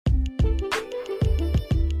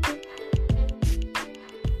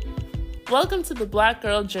Welcome to the Black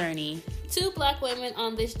Girl Journey. Two Black women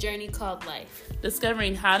on this journey called life.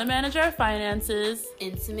 Discovering how to manage our finances,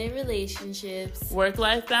 Intimate relationships,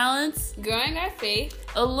 work-life balance, growing our faith,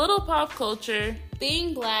 a little pop culture,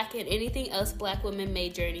 being Black, and anything else Black women may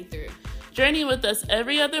journey through. Journey with us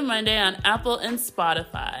every other Monday on Apple and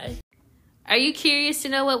Spotify. Are you curious to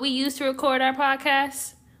know what we use to record our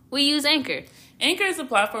podcast? We use Anchor. Anchor is a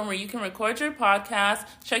platform where you can record your podcast,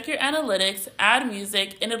 check your analytics, add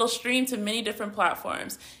music, and it'll stream to many different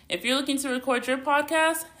platforms. If you're looking to record your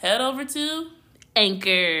podcast, head over to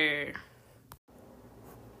Anchor.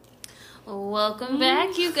 Welcome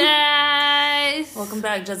back, you guys. Welcome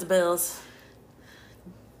back, Jezebels.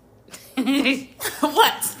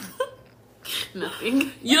 What?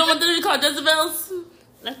 Nothing. You don't want them to be called Jezebels?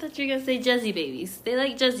 I thought you were going to say Jezzy babies. They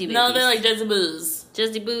like Jezzy babies. No, they're like Jezeboos.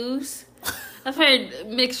 Jezzy boos? I've heard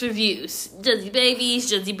mixed reviews. Jezzy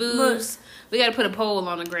babies, Jezzy boos. We got to put a poll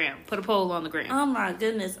on the gram. Oh my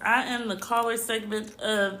goodness. I am the caller segment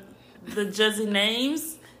of the Jezzy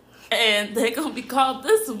names. And they're going to be called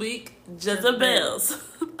this week Jezebels.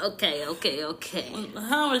 Okay.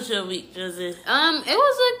 How was your week, Jezzy? It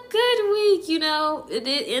was a good week, you know. It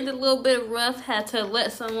did end a little bit rough. Had to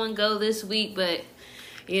let someone go this week, but,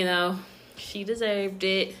 you know, she deserved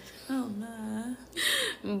it. Oh, no.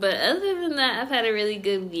 But other than that, I've had a really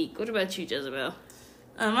good week. What about you, Jezebel?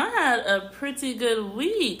 I had a pretty good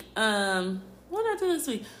week. What did I do this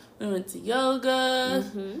week? We went to yoga.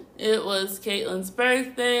 Mm-hmm. It was Caitlin's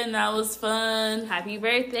birthday, and that was fun. Happy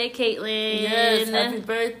birthday, Caitlin. Yes, happy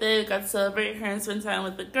birthday. We got to celebrate her and spend time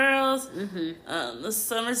with the girls. Mm-hmm. The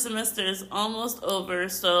summer semester is almost over,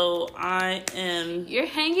 so I am... You're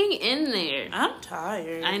hanging in there. I'm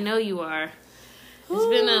tired. I know you are. It's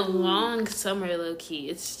been a long summer, low-key.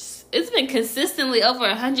 It's been consistently over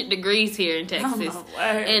 100 degrees here in Texas. Oh,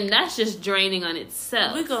 my word. And that's just draining on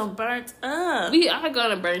itself. We're going to burn up. We are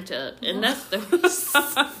going to burn up. And that's the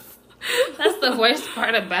worst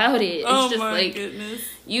part about it. It's just my like, goodness.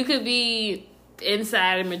 You could be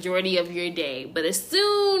inside a majority of your day. But as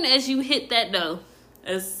soon as you hit that dough.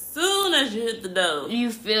 You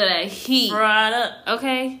feel that heat. Fried up.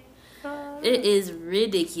 Okay? It is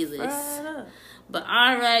ridiculous. Fried up. But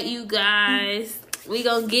all right, you guys, we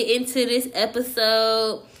gonna get into this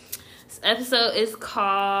episode. This episode is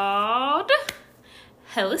called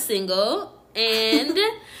Hella Single, and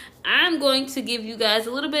I'm going to give you guys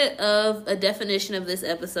a little bit of a definition of this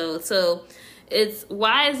episode. So it's,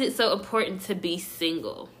 why is it so important to be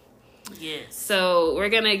single? Yes. So we're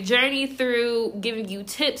gonna journey through giving you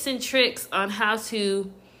tips and tricks on how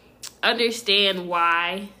to understand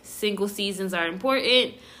why single seasons are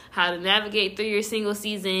important, how to navigate through your single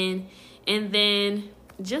season, and then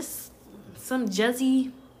just some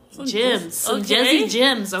jazzy gems. Some jazzy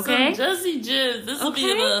gems, okay? Some jazzy gems. This will be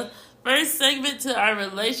the first segment to our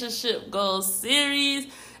relationship goals series.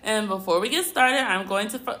 And before we get started, I'm going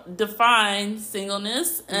to define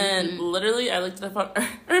singleness. Mm-hmm. And literally, I looked it up on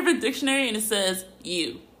Urban Dictionary, and it says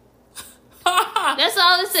you. That's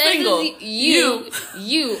all it says. Single.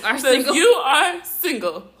 You are says single. You are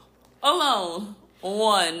single. Alone.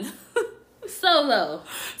 One. Solo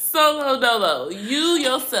dolo. You,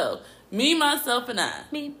 yourself. Me, myself, and I.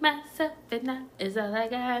 Me, myself, and I is all I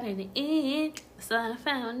got in the end. That's all I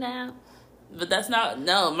found out. But that's not,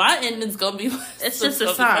 no, my ending's gonna be... It's just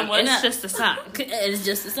a song. It's just a song. It's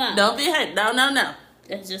just a song. Don't be hate. No.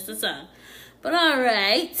 It's just a song. But all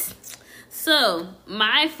right. So,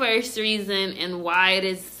 my first reason and why it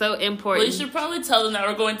is so important... Well, you should probably tell them that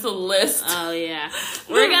we're going to list... Oh, yeah.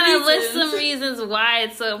 We're going to list some reasons why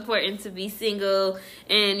it's so important to be single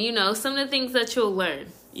and, you know, some of the things that you'll learn.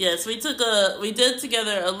 Yes, we did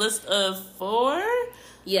together a list of 4...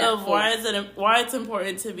 Yeah, of why it's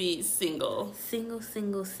important to be single. Single.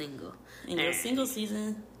 In your single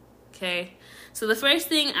season. Okay. So the first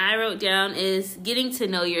thing I wrote down is getting to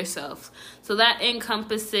know yourself. So that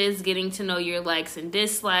encompasses getting to know your likes and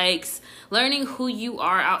dislikes, learning who you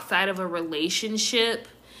are outside of a relationship,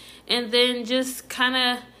 and then just kind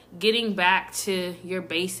of getting back to your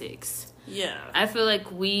basics. Yeah. I feel like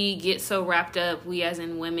we get so wrapped up, we as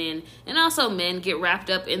in women, and also men get wrapped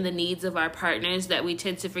up in the needs of our partners that we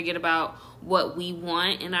tend to forget about what we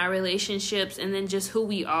want in our relationships and then just who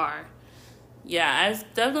we are. Yeah, I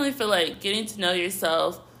definitely feel like getting to know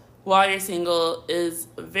yourself while you're single is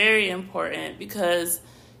very important because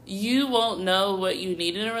you won't know what you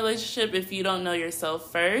need in a relationship if you don't know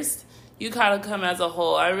yourself first. You kind of come as a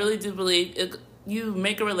whole. I really do believe you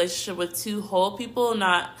make a relationship with 2 whole people,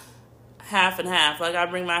 not half and half. Like, I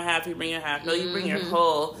bring my half, you bring your half. No, you bring your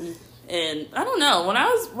whole. And I don't know. When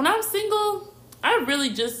I'm single, I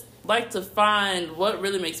really just like to find what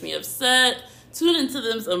really makes me upset, tune into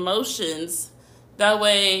those emotions. That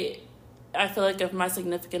way, I feel like if my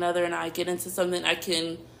significant other and I get into something, I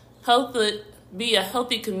can help it be a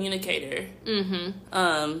healthy communicator.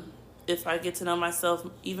 If I get to know myself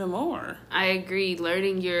even more. I agree.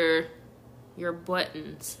 Learning your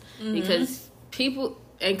buttons. Because people,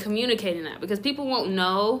 and communicating that. Because people won't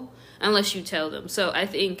know unless you tell them. So I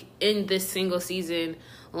think in this single season,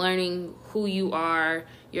 learning who you are,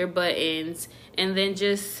 your buttons, and then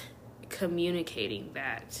just communicating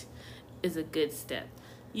that is a good step.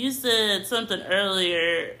 You said something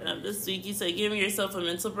earlier this week. You said giving yourself a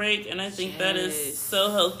mental break, and I think that is so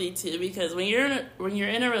healthy too. Because when you're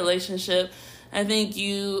in a relationship, I think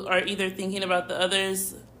you are either thinking about the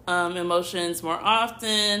other's emotions more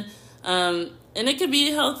often, and it could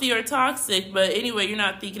be healthy or toxic. But anyway, you're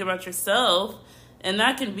not thinking about yourself, and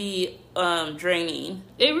that can be draining.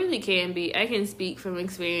 It really can be. I can speak from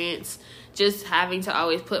experience. Just having to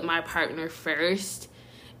always put my partner first,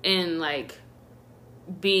 and like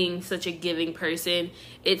being such a giving person,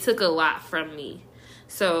 it took a lot from me.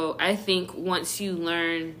 So I think once you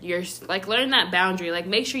learn learn that boundary, like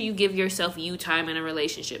make sure you give yourself you time in a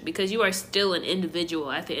relationship, because you are still an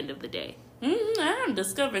individual at the end of the day. I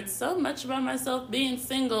discovered so much about myself being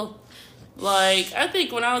single. Like, I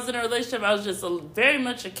think when I was in a relationship, I was just very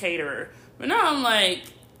much a caterer. But now I'm like,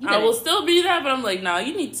 I will still be that, but I'm like, nah,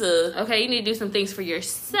 you need to... Okay, you need to do some things for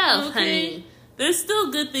yourself, honey. There's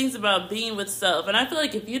still good things about being with self. And I feel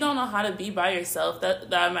like if you don't know how to be by yourself,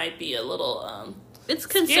 that might be a little... it's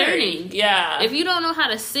concerning. Scary. Yeah. If you don't know how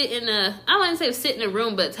to I wouldn't say sit in a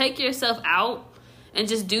room, but take yourself out and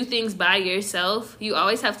just do things by yourself. You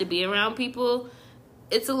always have to be around people.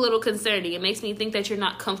 It's a little concerning. It makes me think that you're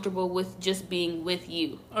not comfortable with just being with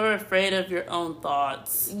you. Or afraid of your own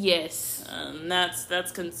thoughts. Yes.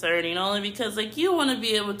 That's concerning. Only because, like, you want to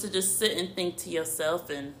be able to just sit and think to yourself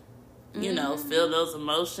and, you know, feel those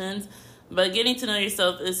emotions. But getting to know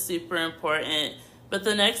yourself is super important. But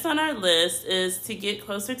the next on our list is to get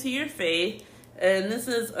closer to your faith. And this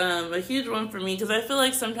is a huge one for me, because I feel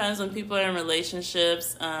like sometimes when people are in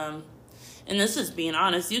relationships, and this is being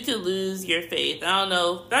honest, you could lose your faith. I don't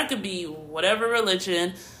know, that could be whatever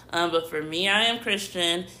religion, but for me, I am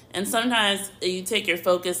Christian, and sometimes you take your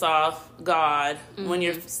focus off God when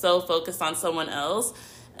you're so focused on someone else,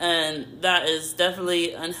 and that is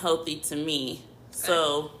definitely unhealthy to me.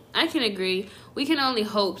 So I can agree. We can only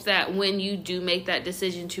hope that when you do make that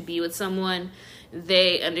decision to be with someone,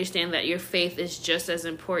 they understand that your faith is just as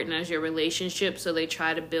important as your relationship, so they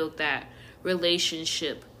try to build that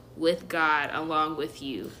relationship with God along with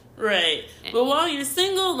you. Right. But while you're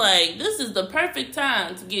single, like, this is the perfect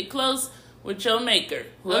time to get close with your maker.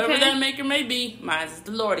 Whoever that maker may be, mine is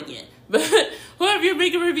the Lord again. But whoever your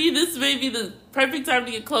maker may be, this may be the perfect time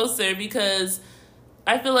to get closer, because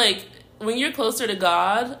I feel like when you're closer to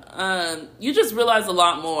God, you just realize a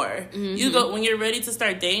lot more. When you're ready to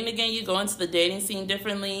start dating again, you go into the dating scene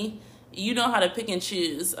differently. You know how to pick and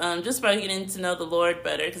choose just by getting to know the Lord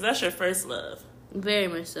better, because that's your first love. Very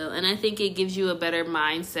much so. And I think it gives you a better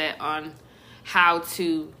mindset on how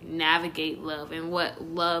to navigate love and what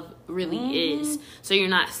love really is. So you're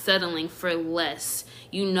not settling for less.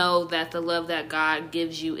 You know that the love that God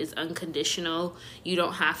gives you is unconditional. You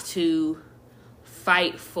don't have to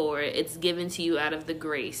fight for it. It's given to you out of the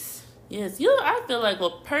grace. Yes, I feel like,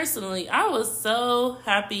 well, personally, I was so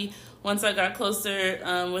happy once I got closer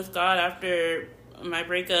with God after my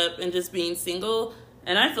breakup and just being single.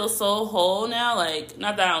 And I feel so whole now, like,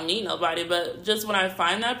 not that I don't need nobody, but just when I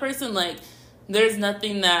find that person, like, there's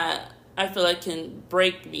nothing that I feel like can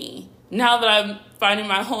break me. Now that I'm finding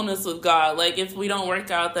my wholeness with God, like, if we don't work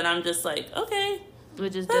out, then I'm just like, okay, it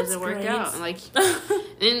just doesn't work out. Like,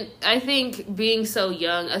 and I think us being so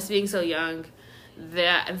young,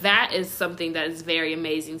 that is something that is very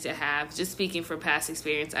amazing to have. Just speaking from past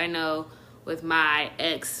experience, I know with my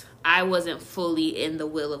ex, I wasn't fully in the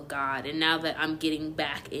will of God, and now that I'm getting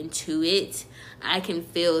back into it, I can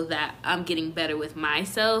feel that I'm getting better with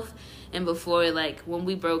myself. And before, like, when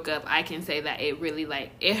we broke up, I can say that it really,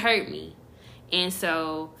 like, it hurt me. And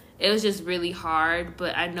so it was just really hard,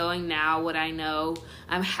 but knowing now what I know,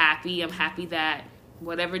 I'm happy. I'm happy that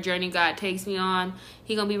whatever journey God takes me on,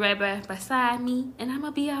 He gonna be right back beside me, and I'm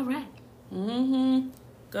gonna be all right.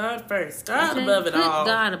 God first. God above it all.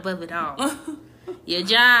 God above it all. Your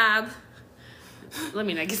job. Let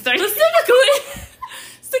me not get started. Specifically,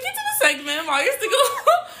 sticking to the segment while you're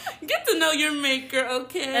single, get to know your maker,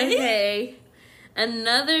 okay? Okay.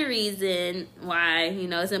 Another reason why,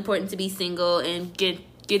 it's important to be single and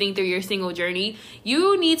getting through your single journey,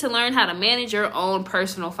 you need to learn how to manage your own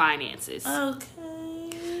personal finances. Okay.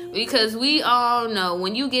 Because we all know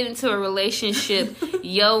when you get into a relationship,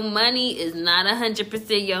 your money is not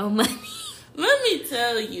 100% your money. Let me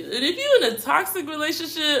tell you, and if you're in a toxic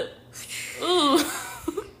relationship, ooh,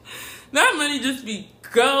 that money just be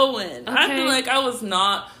going. Okay. I feel like I was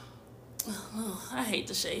not. Oh, I hate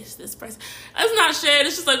to shade this person. It's not shade.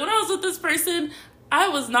 It's just like when I was with this person, I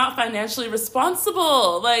was not financially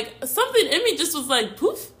responsible. Like something in me just was like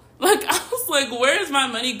poof. Like I was like, where is my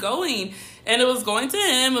money going? And it was going to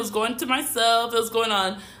him. It was going to myself. It was going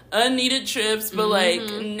on unneeded trips. But like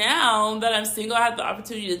now that I'm single, I have the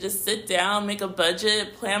opportunity to just sit down, make a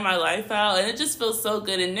budget, plan my life out, and it just feels so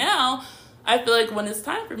good. And now I feel like when it's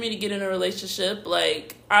time for me to get in a relationship,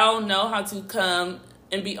 like I'll know how to come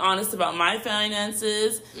and be honest about my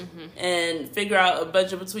finances and figure out a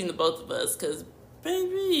budget between the both of us. Because,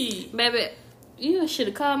 baby, you should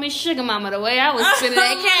have called me sugar mama the way I was spending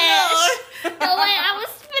that cash. The way I was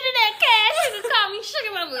spending that cash, you could call me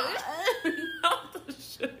sugar mama. Not the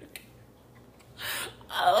sugar.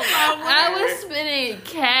 Oh, my word. I was spending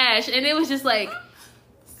cash, and it was just like...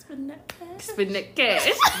 Spending that cash? Spending that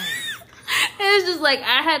cash. It was just like,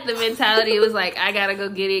 I had the mentality, it was like, I gotta go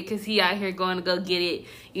get it, because he out here going to go get it.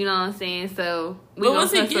 You know what I'm saying? So... But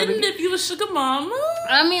was he getting it if you was sugar mama?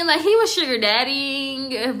 I mean, like, he was sugar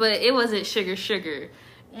daddying, but it wasn't sugar.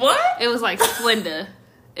 What? It was like Splenda.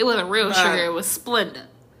 It wasn't real sugar, it was Splenda.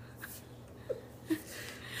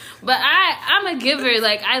 But I'm a giver.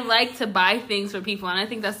 Like, I like to buy things for people, and I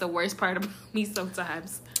think that's the worst part about me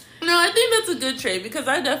sometimes. No, I think that's a good trait, because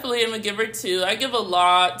I definitely am a giver, too. I give a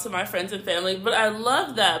lot to my friends and family, but I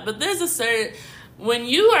love that. But there's a certain... When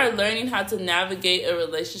you are learning how to navigate a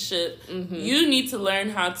relationship, you need to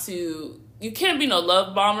learn how to... You can't be no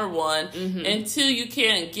love bomber, 1. And 2, you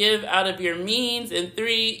can't give out of your means. And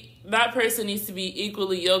 3, that person needs to be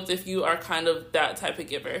equally yoked if you are kind of that type of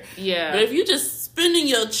giver. Yeah. But if you just spending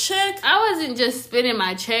your check... I wasn't just spending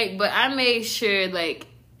my check, but I made sure, like,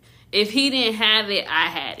 if he didn't have it, I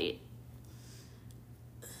had it.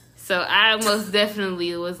 So I most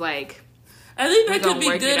definitely was like... I think that could be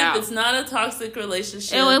good if it's not a toxic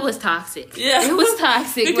relationship. It was toxic. Yeah. It was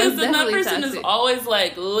toxic. Because then that person is always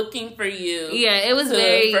like looking for you. Yeah, it was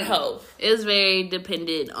for help. It was very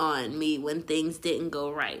dependent on me when things didn't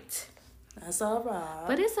go right. That's all right.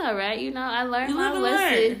 But it's all right, you know. I learned my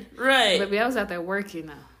lesson. Right. Baby, I was out there working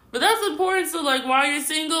though. But that's important. So like while you're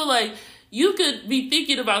single, like you could be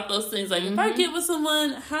thinking about those things. Like if I get with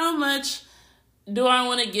someone, how much do I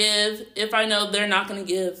want to give if I know they're not going to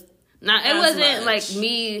give? Now, it wasn't like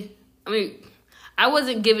me. I mean, I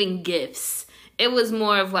wasn't giving gifts. It was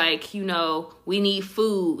more of like, you know, we need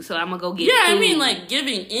food, so I'm going to go get food. Yeah, I mean, like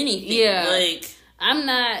giving anything. Yeah. Like, I'm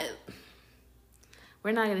not.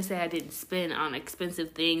 We're not going to say I didn't spend on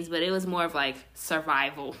expensive things, but it was more of like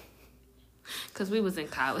survival. Because we was in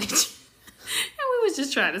college. And we was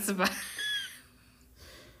just trying to survive.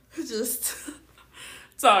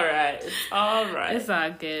 It's all right. It's all right. It's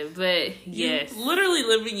all good, but yes. You literally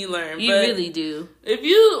live and you learn. You really do. If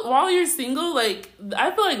you, while you're single, like,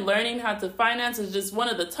 I feel like learning how to finance is just one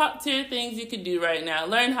of the top tier things you can do right now.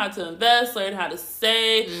 Learn how to invest, learn how to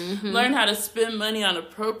save, learn how to spend money on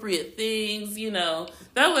appropriate things, you know.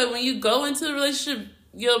 That way, when you go into a relationship,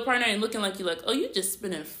 your partner ain't looking like you like, oh, you just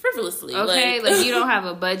spending frivolously. Okay, like you don't have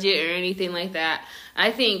a budget or anything like that.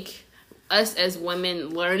 I think us as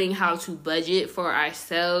women learning how to budget for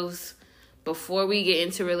ourselves before we get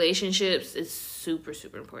into relationships is super,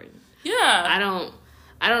 super important. Yeah.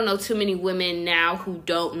 I don't know too many women now who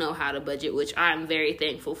don't know how to budget, which I'm very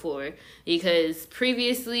thankful for, because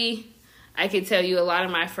previously I could tell you a lot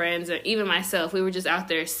of my friends or even myself, we were just out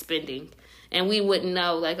there spending and we wouldn't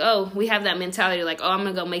know, like, oh, we have that mentality like, oh, I'm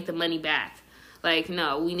going to go make the money back. Like,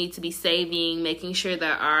 no, we need to be saving, making sure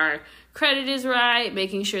that our credit is right,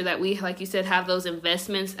 making sure that we, like you said, have those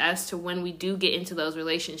investments as to when we do get into those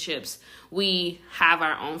relationships, we have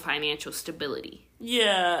our own financial stability.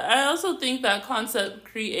 Yeah, I also think that concept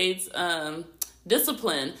creates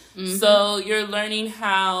discipline. So you're learning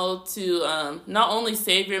how to not only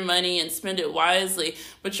save your money and spend it wisely,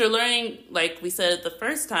 but you're learning, like we said the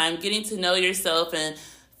first time, getting to know yourself and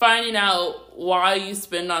finding out why you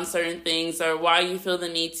spend on certain things or why you feel the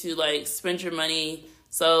need to like spend your money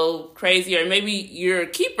so crazy, or maybe you're a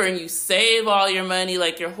keeper and you save all your money,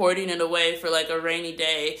 like you're hoarding it away for like a rainy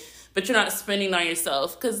day, but you're not spending on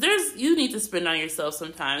yourself, because you need to spend on yourself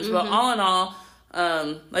sometimes. But all in all,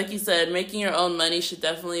 like you said, making your own money should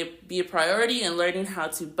definitely be a priority, and learning how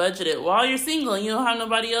to budget it while you're single and you don't have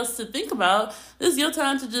nobody else to think about. This is your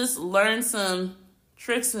time to just learn some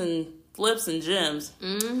tricks and flips and gems.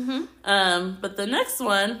 But the next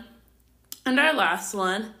one And our last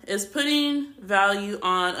one is putting value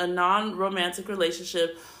on a non-romantic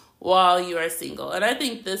relationship while you are single. And I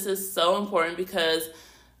think this is so important because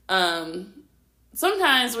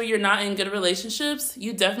sometimes when you're not in good relationships,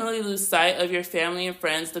 you definitely lose sight of your family and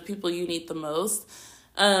friends, the people you need the most.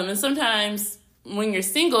 And sometimes when you're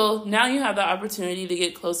single, now you have the opportunity to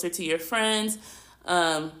get closer to your friends,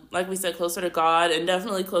 like we said, closer to God, and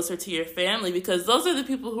definitely closer to your family, because those are the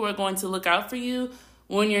people who are going to look out for you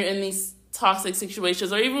when you're in these toxic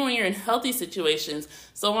situations or even when you're in healthy situations.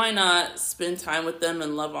 So why not spend time with them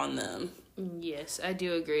and love on them? Yes, I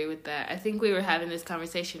do agree with that. I think we were having this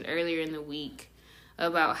conversation earlier in the week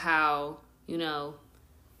about how, you know,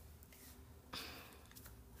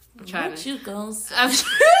 you gonna say?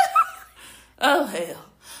 Oh, hell.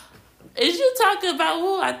 Is you talking about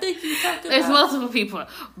who? I think you talking There's about... multiple people.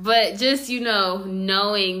 But just, you know,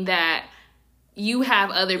 knowing that you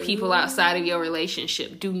have other people outside of your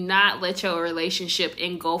relationship. Do not let your relationship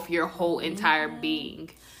engulf your whole entire being.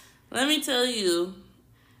 Let me tell you.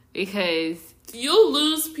 Because you'll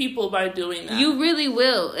lose people by doing that. You really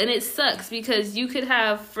will. And it sucks because you could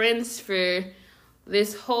have friends for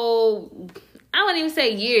this whole, I wouldn't even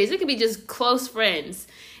say years. It could be just close friends.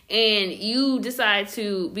 And you decide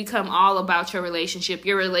to become all about your relationship.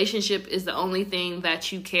 Your relationship is the only thing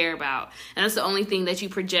that you care about. And that's the only thing that you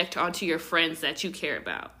project onto your friends that you care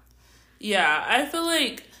about. Yeah, I feel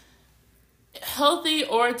like healthy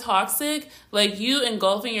or toxic, like you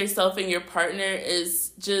engulfing yourself in your partner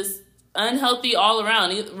is just unhealthy all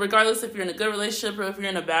around. Regardless if you're in a good relationship or if you're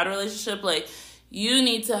in a bad relationship, like you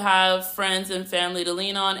need to have friends and family to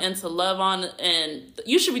lean on and to love on, and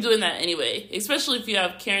you should be doing that anyway, especially if you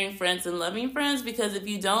have caring friends and loving friends, because if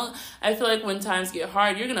you don't, I feel like when times get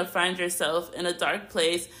hard, you're going to find yourself in a dark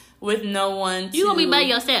place with no one to... You gonna be by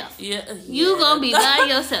yourself. Yeah. You gonna be by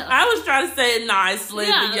yourself. I was trying to say it nicely,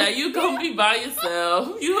 but yeah, you gonna be by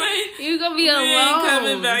yourself. You gonna be alone. You ain't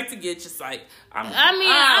coming back to get your psych. I'm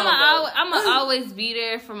always be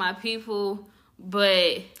there for my people,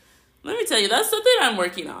 but... Let me tell you, that's something I'm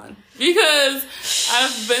working on. Because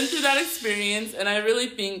I've been through that experience, and I really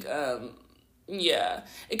think, yeah.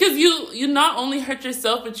 Because you not only hurt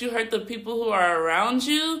yourself, but you hurt the people who are around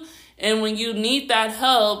you. And when you need that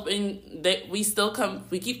help, and we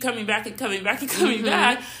keep coming back and coming back and coming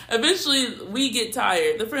back, eventually we get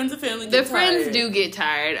tired. The friends and family get tired. The friends do get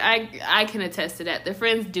tired. I can attest to that. The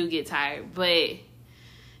friends do get tired. But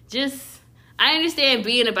just... I understand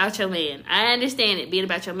being about your man. I understand it. Being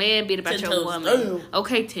about your man, being about your woman.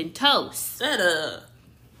 Okay, 10 toes. Shut up.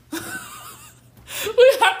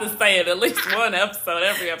 We have to say it at least one episode,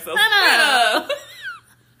 every episode. Shut up.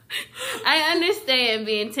 I understand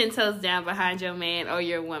being 10 toes down behind your man or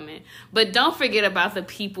your woman. But don't forget about the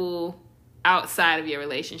people outside of your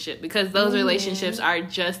relationship, because those relationships are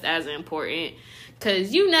just as important.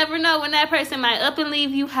 Because you never know when that person might up and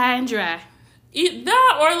leave you high and dry.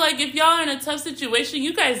 That, or like if y'all are in a tough situation,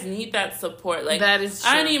 you guys need that support. Like, that is true.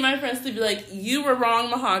 I need my friends to be like, you were wrong,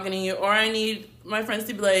 Mahogany, or I need my friends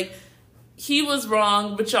to be like, he was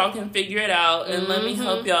wrong, but y'all can figure it out, and let me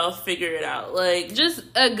help y'all figure it out. Like, just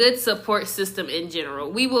a good support system in general.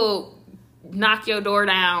 We will knock your door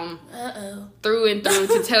down through and through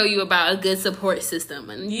to tell you about a good support system.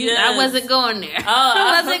 And I wasn't going there.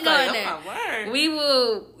 I wasn't going there. We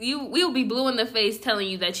will be blue in the face telling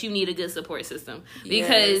you that you need a good support system,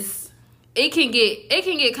 because it can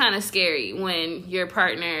get kind of scary when your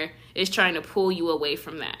partner is trying to pull you away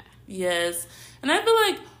from that. Yes. And I feel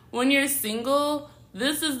like when you're single,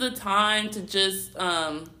 this is the time to just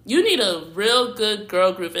you need a real good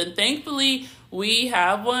girl group, and thankfully we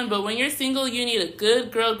have one. But when you're single, you need a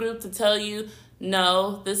good girl group to tell you,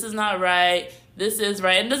 no, this is not right, this is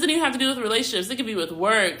right. It doesn't even have to do with relationships. It could be with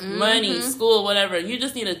work, money, school, whatever. You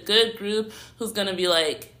just need a good group who's going to be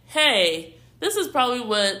like, hey, this is probably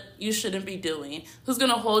what you shouldn't be doing. Who's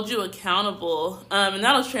going to hold you accountable. And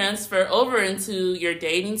that'll transfer over into your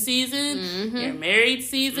dating season, your married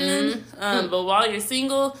season. But while you're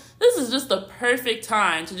single, this is just the perfect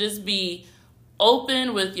time to just be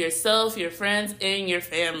open with yourself, your friends, and your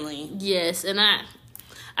family. Yes, and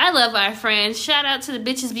I love our friends. Shout out to the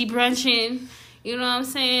bitches be brunching. You know what I'm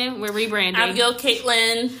saying? We're rebranding. Abigail,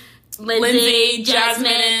 Caitlin, Lindsay,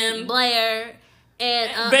 Jasmine, Blair,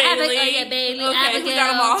 and Bailey. Bailey, okay, Abigail. We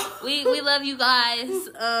got them all. we love you guys.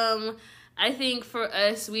 I think for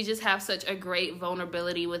us, we just have such a great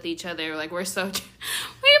vulnerability with each other. Like, we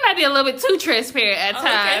might be a little bit too transparent at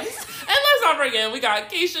times. And let's not forget, we got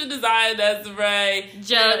Keisha Design, that's right.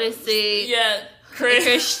 Jodeci. Yeah.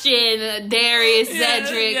 Christian, Darius,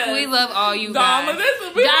 Cedric. Yes. We love all you guys.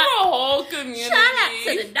 We have a whole community. Shout out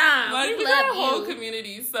to the Dom. Like, we got a whole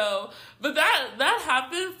community. So But that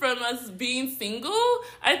happened from us being single,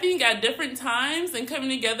 I think, at different times and coming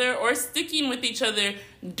together or sticking with each other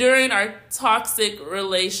during our toxic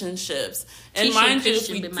relationships. And mind you, if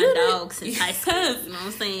we didn't, my dogs in high school, you know what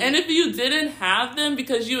I'm saying? And if you didn't have them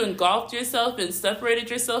because you engulfed yourself and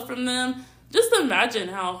separated yourself from them, just imagine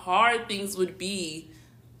how hard things would be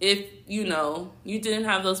if, you didn't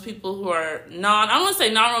have those people who are I don't want to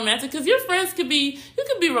say non-romantic, because you could be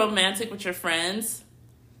romantic with your friends,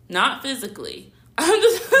 not physically. I'm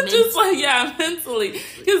just like, yeah, mentally.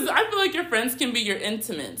 Because I feel like your friends can be your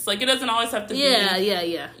intimates. Like, it doesn't always have to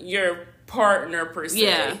be your partner, per se.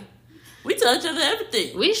 Yeah. We tell each other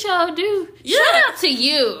everything. We sure do. Yeah. Shout out to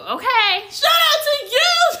you, okay? Shout out to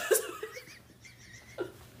you!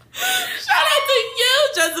 Shout out to you,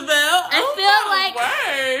 Jezebel. I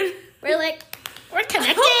feel like we're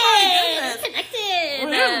connected. Oh my goodness. We're connected.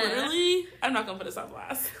 We're really? I'm not going to put this on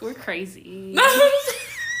blast. We're crazy.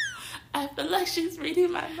 I feel like she's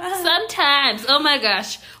reading my mind. Sometimes. Oh my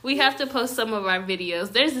gosh. We have to post some of our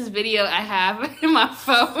videos. There's this video I have in my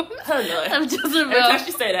phone. Oh no. Every time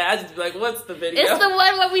she say that, I just be like, what's the video? It's the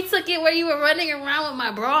one where we took it where you were running around with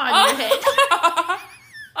my bra on your head.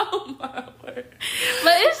 Oh my word.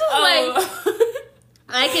 But it's just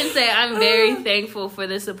I can say I'm very thankful for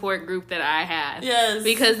the support group that I have. Yes.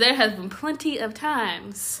 Because there has been plenty of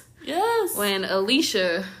times. Yes. When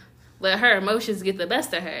Alicia let her emotions get the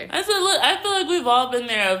best of her. I said, look, I feel like we've all been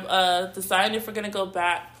there of deciding if we're going to go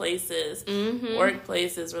back places,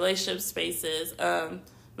 workplaces, relationship spaces.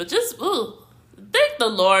 But just, thank the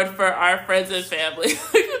Lord for our friends and family.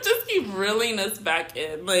 Who just keep reeling us back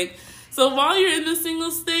in. So while you're in the single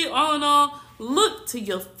state, all in all, look to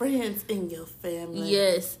your friends and your family.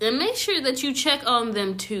 Yes. And make sure that you check on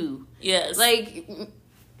them too. Yes. Make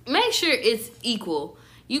sure it's equal.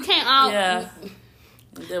 You can't all... Yeah.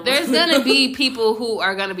 There's going to be people who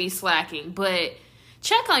are going to be slacking, but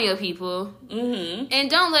check on your people. Mm-hmm. And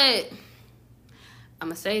don't let... I'm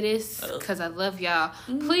going to say this because I love y'all.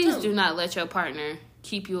 Please do not let your partner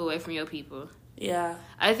keep you away from your people. Yeah.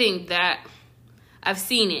 I think that I've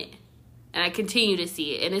seen it, and I continue to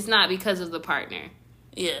see it, and it's not because of the partner.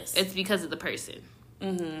 Yes. It's because of the person.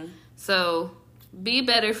 Mm-hmm. So, be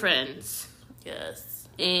better friends. Yes.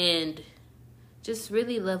 And just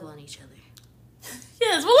really love on each other.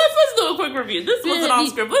 Yes, well, let's do a quick review. This wasn't on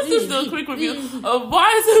script. Let's just do a quick review of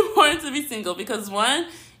why it's important to be single. Because 1,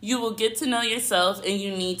 you will get to know yourself, and you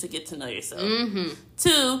need to get to know yourself. Mm-hmm.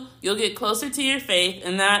 2, you'll get closer to your faith,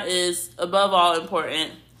 and that is, above all,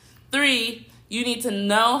 important. 3, you need to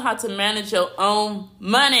know how to manage your own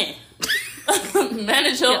money.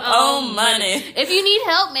 Manage your own money. If you need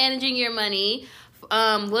help managing your money...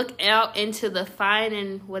 look out into the Fine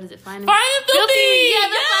and Filthy. Yeah,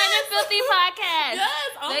 the Fine and Filthy podcast.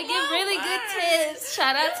 Yes, they give really good tips.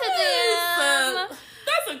 Shout out to them.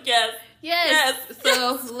 That's a guess. Yes.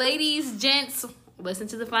 So, ladies, gents, listen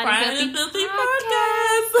to the Fine and Filthy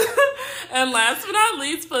podcast. And last but not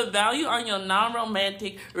least, put value on your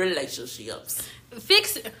non-romantic relationships.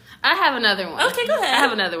 I have another one. Okay, go ahead. I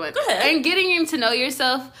have another one. Go ahead. And getting to know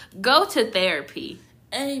yourself, go to therapy.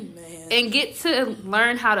 Amen. And get to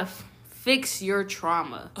learn how to fix your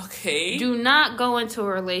trauma. Okay. Do not go into a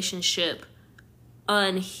relationship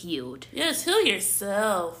unhealed. Yes, heal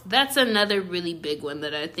yourself. That's another really big one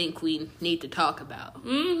that I think we need to talk about.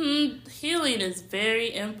 Mm-hmm. Healing is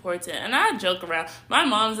very important. And I joke around. My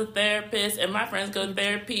mom's a therapist and my friends go to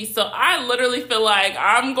therapy. So I literally feel like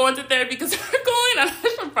I'm going to therapy because they're going and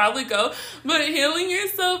I should probably go. But healing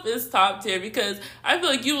yourself is top tier because I feel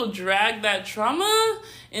like you will drag that trauma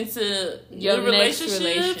into your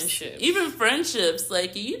relationships, even friendships.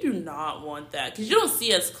 You do not want that because you don't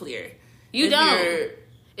see as clear. You don't.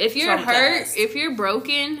 If you're hurt, if you're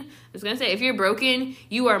broken, I was going to say, if you're broken,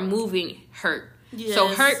 you are moving hurt. Yes. So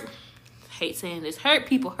hurt, I hate saying this, hurt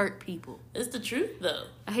people. It's the truth, though.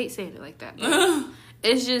 I hate saying it like that.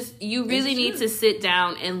 It's just, you really need to sit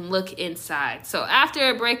down and look inside. So after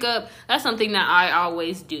a breakup, that's something that I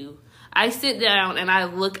always do. I sit down and I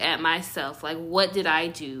look at myself. What did I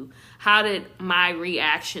do? How did my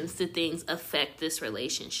reactions to things affect this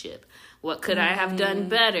relationship? What could I have done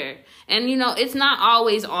better? And, it's not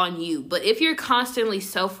always on you. But if you're constantly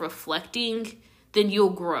self-reflecting, then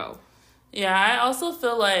you'll grow. Yeah, I also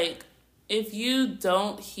feel like if you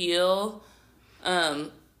don't heal,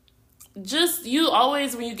 you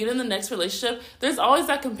always, when you get in the next relationship, there's always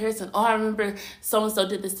that comparison. Oh, I remember so-and-so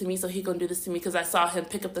did this to me, so he gonna do this to me because I saw him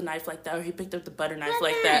pick up the knife like that, or he picked up the butter knife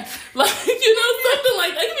like that. Something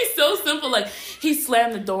like that. It can be so simple. He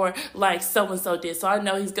slammed the door like so-and-so did, so I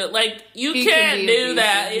know he's good. You can't do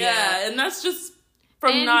that. Yeah. And that's just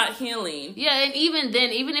from not healing. Yeah, and even then,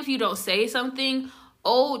 even if you don't say something,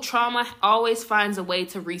 old trauma always finds a way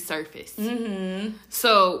to resurface. Mm-hmm.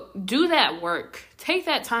 So do that work. Take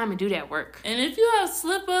that time and do that work. And if you have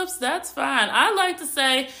slip-ups, that's fine. I like to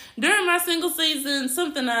say, during my single season,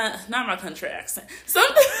 something that... Not my country accent.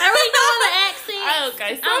 Something... Are we doing the accent?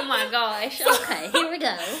 Okay. Oh, my gosh. Okay, here we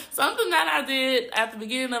go. Something that I did at the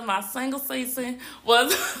beginning of my single season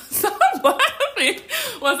was... Stop laughing.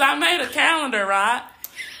 Was I made a calendar, right?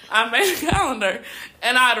 I made a calendar,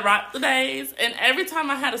 and I'd write the days, and every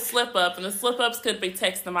time I had a slip-up, and the slip-ups could be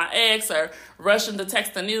texting my ex or rushing to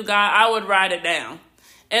text a new guy, I would write it down.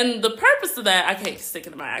 And the purpose of that, I can't stick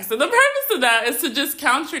it in my accent, the purpose of that is to just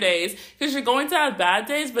count your days, because you're going to have bad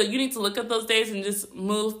days, but you need to look at those days and just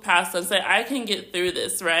move past them, say, I can get through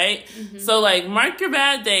this, right? Mm-hmm. So, like, mark your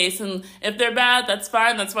bad days, and if they're bad, that's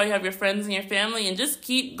fine, that's why you have your friends and your family, and just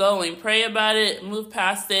keep going, pray about it, move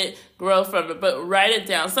past it, grow from it, but write it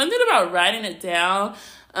down. Something about writing it down,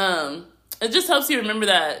 it just helps you remember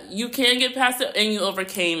that you can get past it and you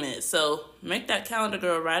overcame it. So make that calendar,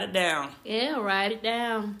 girl. Write it down. Yeah, write it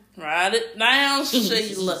down. Write it down,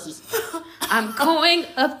 Sheila. I'm going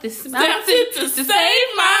up this mountain to save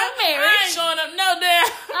my marriage. I ain't going up no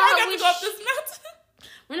damn. I got to go up this mountain.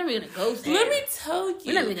 We're not even going to go there. Let me tell you.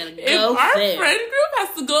 We're not even going to go if our there. friend group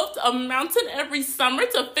has to go up to a mountain every summer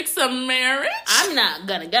to fix a marriage. I'm not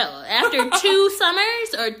going to go. After 2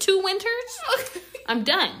 summers or 2 winters, I'm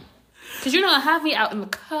done. Because you're not have me out in the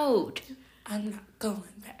cold. I'm not going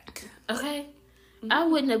back. Okay? Mm-hmm. I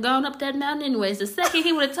wouldn't have gone up that mountain anyways. The second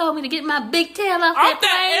he would have told me to get my big tail off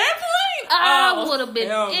that airplane, I would have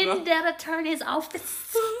been in that attorney's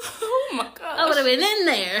office. Oh my gosh. I would have been in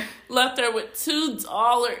there. Left her with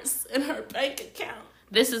 $2 in her bank account.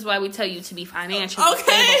 This is why we tell you to be financially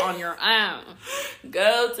stable on your own.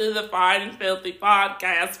 Go to the Fine and Filthy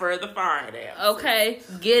podcast for the finance. Okay?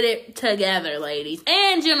 Get it together, ladies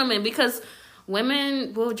and gentlemen, because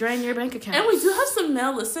women will drain your bank account. And we do have some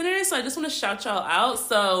male listeners, so I just want to shout y'all out.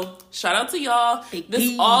 So, shout out to y'all.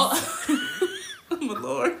 This all... Oh, my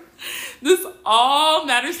Lord. This all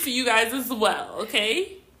matters to you guys as well,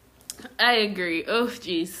 okay? I agree. Oh,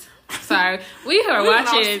 jeez. Sorry. We've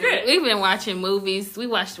been watching movies. We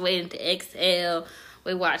watched Waiting to Exhale.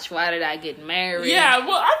 We watched Why Did I Get Married? Yeah,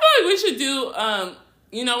 well, I feel like we should do,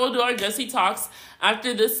 we'll do our Jessie Talks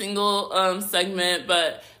after this single segment,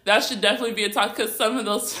 but that should definitely be a talk because some of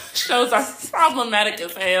those shows are problematic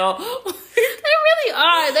as hell. They really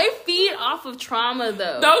are. They feed off of trauma,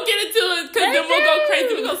 though. Don't get into it because then we'll go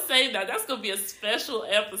crazy. We're going to save that. That's going to be a special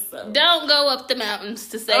episode. Don't go up the mountains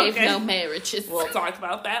to save no marriages. We'll talk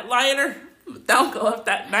about that later. Don't go up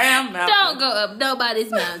that damn mountain. Don't go up nobody's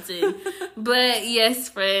mountain. But yes,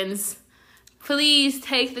 friends, please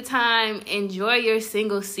take the time. Enjoy your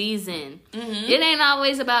single season. Mm-hmm. It ain't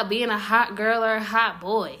always about being a hot girl or a hot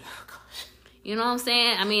boy. Oh, gosh. You know what I'm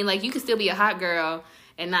saying? I mean, like, you can still be a hot girl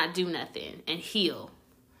and not do nothing and heal.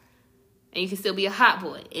 And you can still be a hot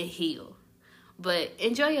boy and heal. But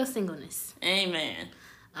enjoy your singleness. Amen.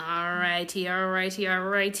 Alrighty.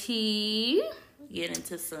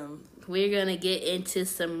 We're going to get into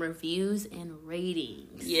some reviews and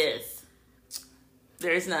ratings. Yes.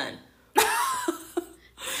 There's none.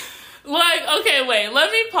 Okay, wait.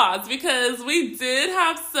 Let me pause because we did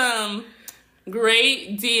have some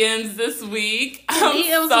great DMs this week. I'm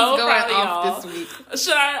DMs so going proud of off y'all. this week.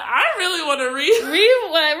 Should I really want to read? Read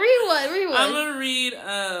what? I'm going to read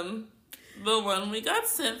the one we got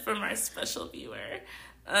sent from our special viewer.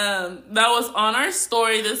 That was on our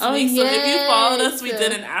story this week. So if you followed us, we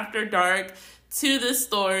did an After Dark to this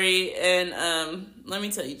story. And let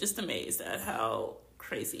me tell you, just amazed at how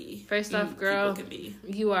crazy first off, girl, can be.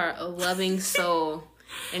 You are a loving soul.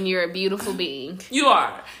 And you're a beautiful being. You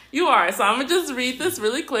are. So I'm going to just read this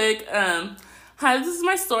really quick. Hi, this is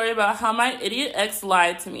my story about how my idiot ex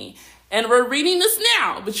lied to me. And we're reading this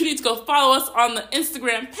now, but you need to go follow us on the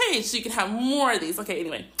Instagram page so you can have more of these. Okay,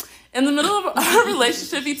 anyway. In the middle of our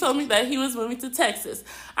relationship, he told me that he was moving to Texas.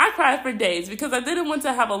 I cried for days because I didn't want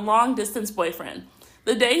to have a long-distance boyfriend.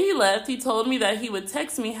 The day he left, he told me that he would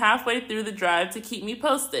text me halfway through the drive to keep me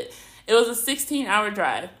posted. It was a 16-hour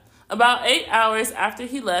drive. About 8 hours after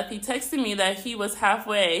he left, he texted me that he was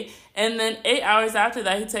halfway, and then 8 hours after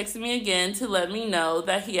that, he texted me again to let me know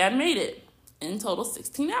that he had made it. In total,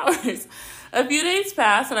 16 hours. A few days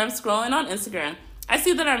passed, and I'm scrolling on Instagram. I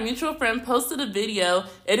see that our mutual friend posted a video,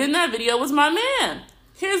 and in that video was my man.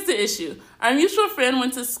 Here's the issue. Our mutual friend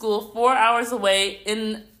went to school 4 hours away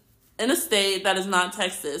in a state that is not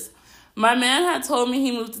Texas. My man had told me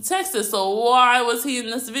he moved to Texas, so why was he in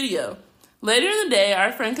this video? Later in the day,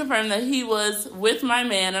 our friend confirmed that he was with my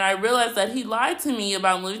man, and I realized that he lied to me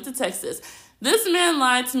about moving to Texas. This man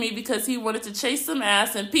lied to me because he wanted to chase some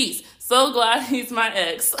ass in peace. So glad he's my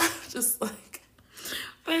ex. Just like...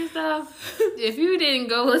 First off, if you didn't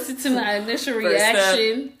go listen to my initial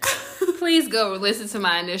reaction, please go listen to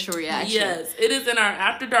my initial reaction. Yes, it is in our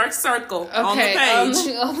After Dark circle on the page.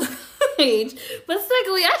 On the page. But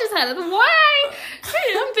secondly, I just had a why?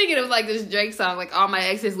 I'm thinking of like this Drake song, like all my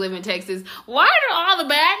exes live in Texas. Why do all the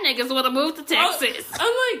bad niggas want to move to Texas?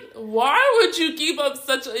 I'm like, why would you keep up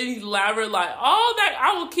such an elaborate lie? All that,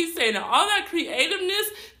 I will keep saying it, all that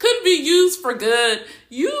creativeness could be used for good.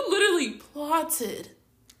 You literally plotted.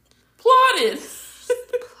 For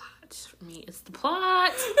me, it's the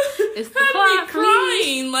plot. It's the plot.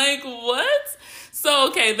 Crying. Like, what? So,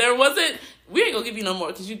 okay, there wasn't... We ain't gonna give you no more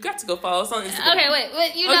because you got to go follow us on Instagram. Okay, wait.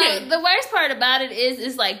 But, know, the worst part about it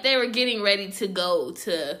is like they were getting ready to go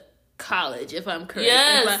to college, if I'm correct.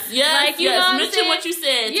 Yes, like, you know what mention what you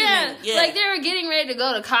said to me. Like they were getting ready to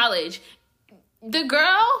go to college. The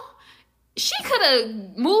girl... She could have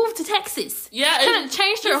moved to Texas. Yeah. Could have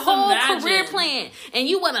changed her whole career plan. And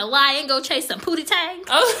you want to lie and go chase some pootie tang?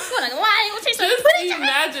 Oh. You want to lie and go chase some pootie tang?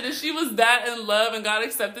 Imagine if she was that in love and got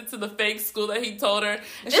accepted to the fake school that he told her. And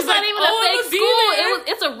it's not like, even a fake school.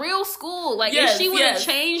 It's a real school. Like, if she would have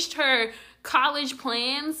changed her college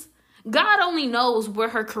plans... God only knows where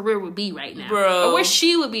her career would be right now. Bro. Or where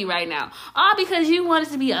she would be right now. All because you wanted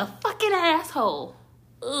to be a fucking asshole.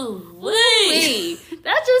 Ooh, wait.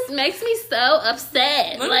 That just makes me so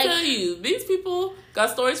upset. Let me tell you, these people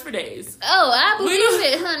got stories for days. Oh, I believe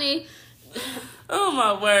it, honey. Oh,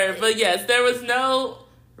 my word. But yes, there was no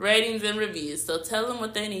ratings and reviews. So tell them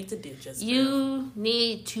what they need to do, Jessica. You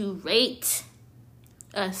need to rate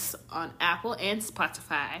us on Apple and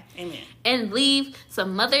Spotify. Amen. And leave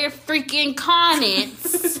some mother freaking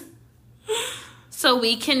comments. So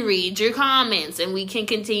we can read your comments and we can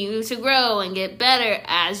continue to grow and get better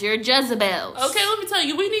as your Jezebels. Okay, let me tell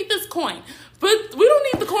you, we need this coin. But we don't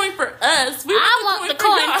need the coin for us. I want the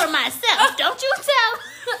coin for myself. Don't you tell.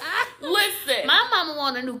 Listen. My mama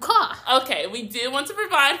want a new car. Okay, we do want to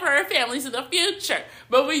provide for our families in the future.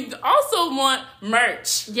 But we also want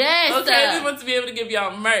merch. Yes. Okay, we want to be able to give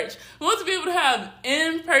y'all merch. We want to be able to have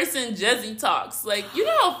in-person Jezzy talks. Like, you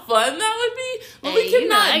know how fun that would be? But we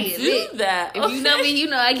cannot do that. If you know me, you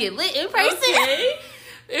know I get lit in person. Okay.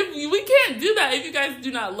 If we can't do that if you guys do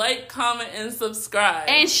not like, comment, and subscribe.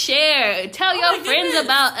 And share. Tell your friends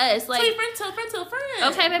about us. Like, tell a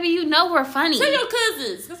friend. Okay, baby, you know we're funny. Tell your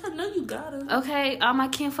cousins. Because I know you got them. Okay, all my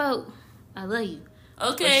kinfolk, I love you.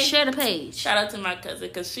 Okay. But share the page. Shout out to my cousin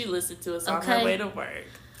because she listened to us on her way to work.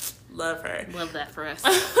 Love her. Love that for us.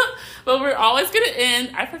 But we're always going to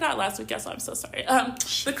end. I forgot last week, so I'm so sorry.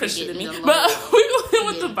 The Christian in me. But we go in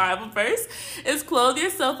with the Bible verse. It's clothe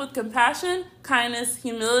yourself with compassion, kindness,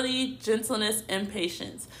 humility, gentleness, and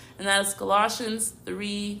patience. And that is Colossians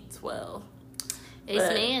 3:12.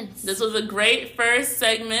 Amen. This was a great first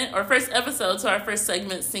episode to our first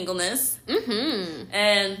segment, Singleness. Mm-hmm.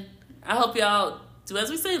 And I hope y'all do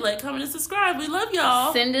as we say, like, comment, and subscribe. We love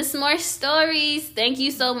y'all. Send us more stories. Thank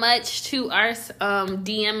you so much to our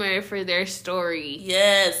DMer for their story.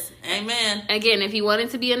 Yes. Amen. Again, if you want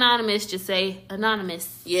it to be anonymous, just say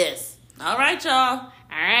anonymous. Yes. All right, y'all. All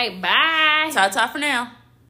right. Bye. Ta-ta for now.